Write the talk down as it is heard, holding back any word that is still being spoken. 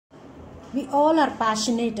We all are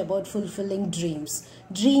passionate about fulfilling dreams.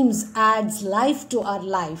 Dreams adds life to our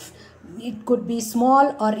life. It could be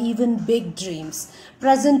small or even big dreams.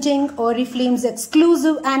 Presenting Oriflames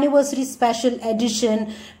exclusive anniversary special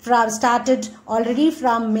edition started already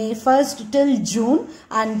from May 1st till June,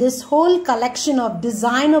 and this whole collection of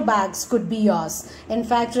designer bags could be yours. In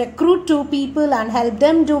fact, recruit 2 people and help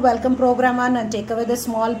them do welcome program 1 and take away the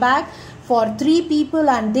small bag. For 3 people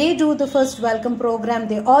and they do the first welcome program,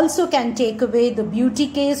 they also can take away the beauty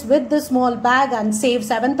case with the small bag and save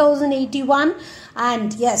 7,081.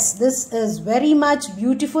 And yes, this is very much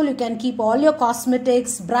beautiful. You can keep all your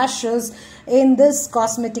cosmetics, brushes in this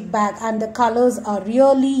cosmetic bag, and the colors are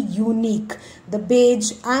really unique. The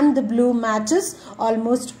beige and the blue matches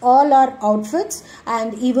almost all our outfits,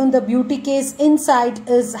 and even the beauty case inside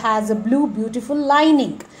has a blue beautiful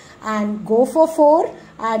lining. And go for 4,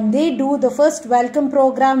 and they do the first welcome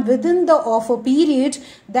program within the offer period.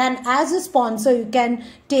 Then as a sponsor, you can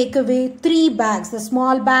take away 3 bags, the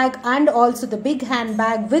small bag and also the big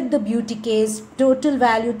handbag with the beauty case. Total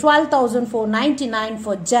value 12,499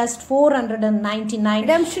 for just 499.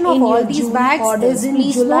 Redemption of all these bags orders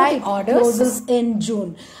in July, closes in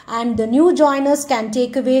June. And the new joiners can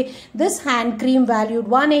take away this hand cream valued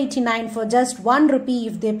 189 for just 1 rupee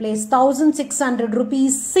if they place 1,600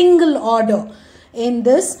 rupees single order in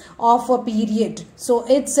this offer period. So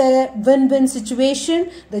it's a win-win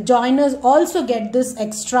situation. The joiners also get this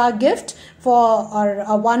extra gift for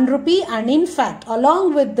 1 rupee, and in fact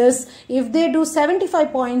along with this, if they do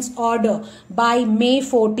 75 points order by May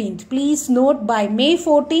 14th, please note by May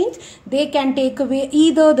 14th they can take away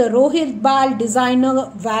either the Rohit Bal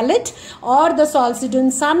designer wallet or the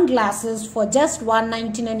Solsidon sunglasses for just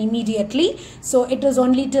 199 immediately. So it is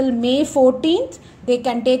only till May 14th. They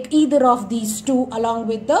can take either of these 2 along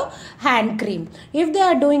with the hand cream. If they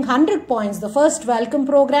are doing 100 points, the first welcome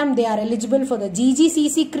program, they are eligible for the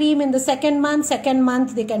GGCC cream in the second month. Second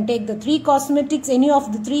month, they can take the 3 cosmetics, any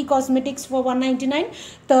of the 3 cosmetics for 199.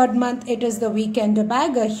 Third month, it is the weekend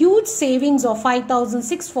bag. A huge savings of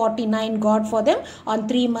 5,649 got for them on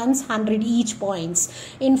 3 months, 100 each points.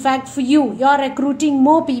 In fact, for you are recruiting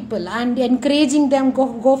more people and encouraging them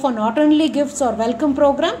go for not only gifts or welcome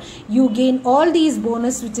program, you gain all these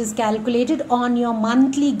bonus which is calculated on your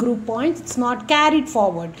monthly group points. It's not carried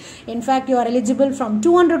forward. In fact, you are eligible from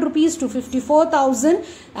 200 rupees to 54,000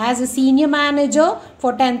 as a senior manager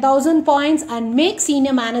for 10,000 points, and make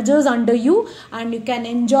senior managers under you, and you can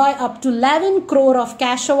enjoy up to 11 crore of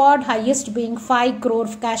cash award, highest being 5 crore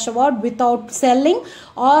of cash award without selling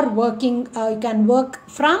or working. You can work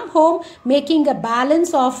from home, making a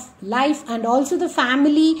balance of life and also the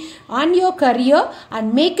family and your career,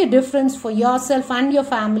 and make a difference for yourself and your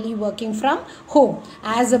family working from home.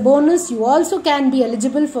 As a bonus, you also can be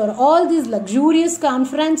eligible for all these luxurious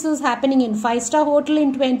conferences happening in 5-star hotel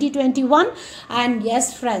in 2021. And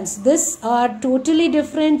yes friends, this are totally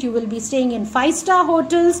different. You will be staying in 5-star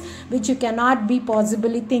hotels which you cannot be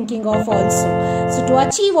possibly thinking of also. So to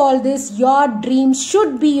achieve all this, your dreams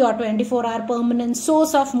should be your 24-hour permanent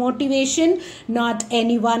source of motivation, not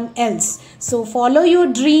anyone else. So follow your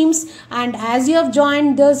dreams, and as you have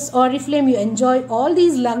joined this Oriflame, you enjoy all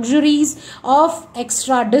these luxuries of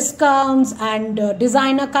extra discounts and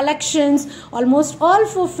designer collections, almost all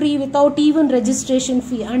for free without even registration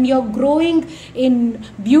fee, and you're growing in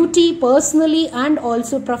beauty personally and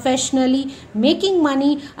also professionally, making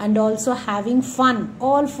money and also having fun,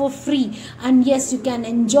 all for free. And yes, you can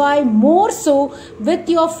enjoy more so with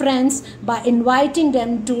your friends by inviting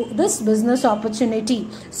them to this business opportunity.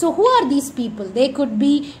 So who are these people? They could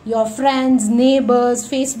be your friends, neighbors,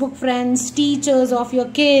 Facebook friends, teachers of your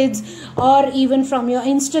kids, or even from your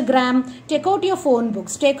Instagram. Take out your phone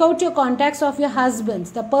books, take out your contacts of your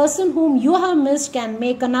husbands. The person whom you have missed can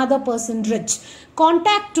make another person rich.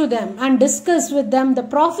 Contact to them and discuss with them the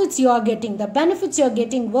profits you are getting, the benefits you are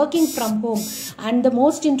getting working from home. And the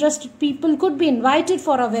most interested people could be invited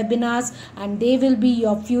for our webinars, and they will be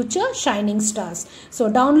your future shining stars. So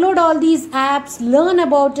download all these apps, learn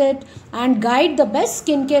about it, and guide the best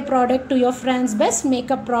skincare product to your friends, best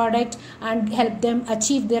makeup product, and help them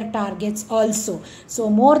achieve their targets also. So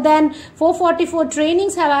more than 444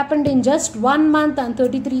 trainings have happened in just 1 month and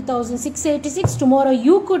 33,686. Tomorrow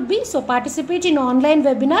you could be. So participate in online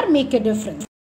webinar, make a difference.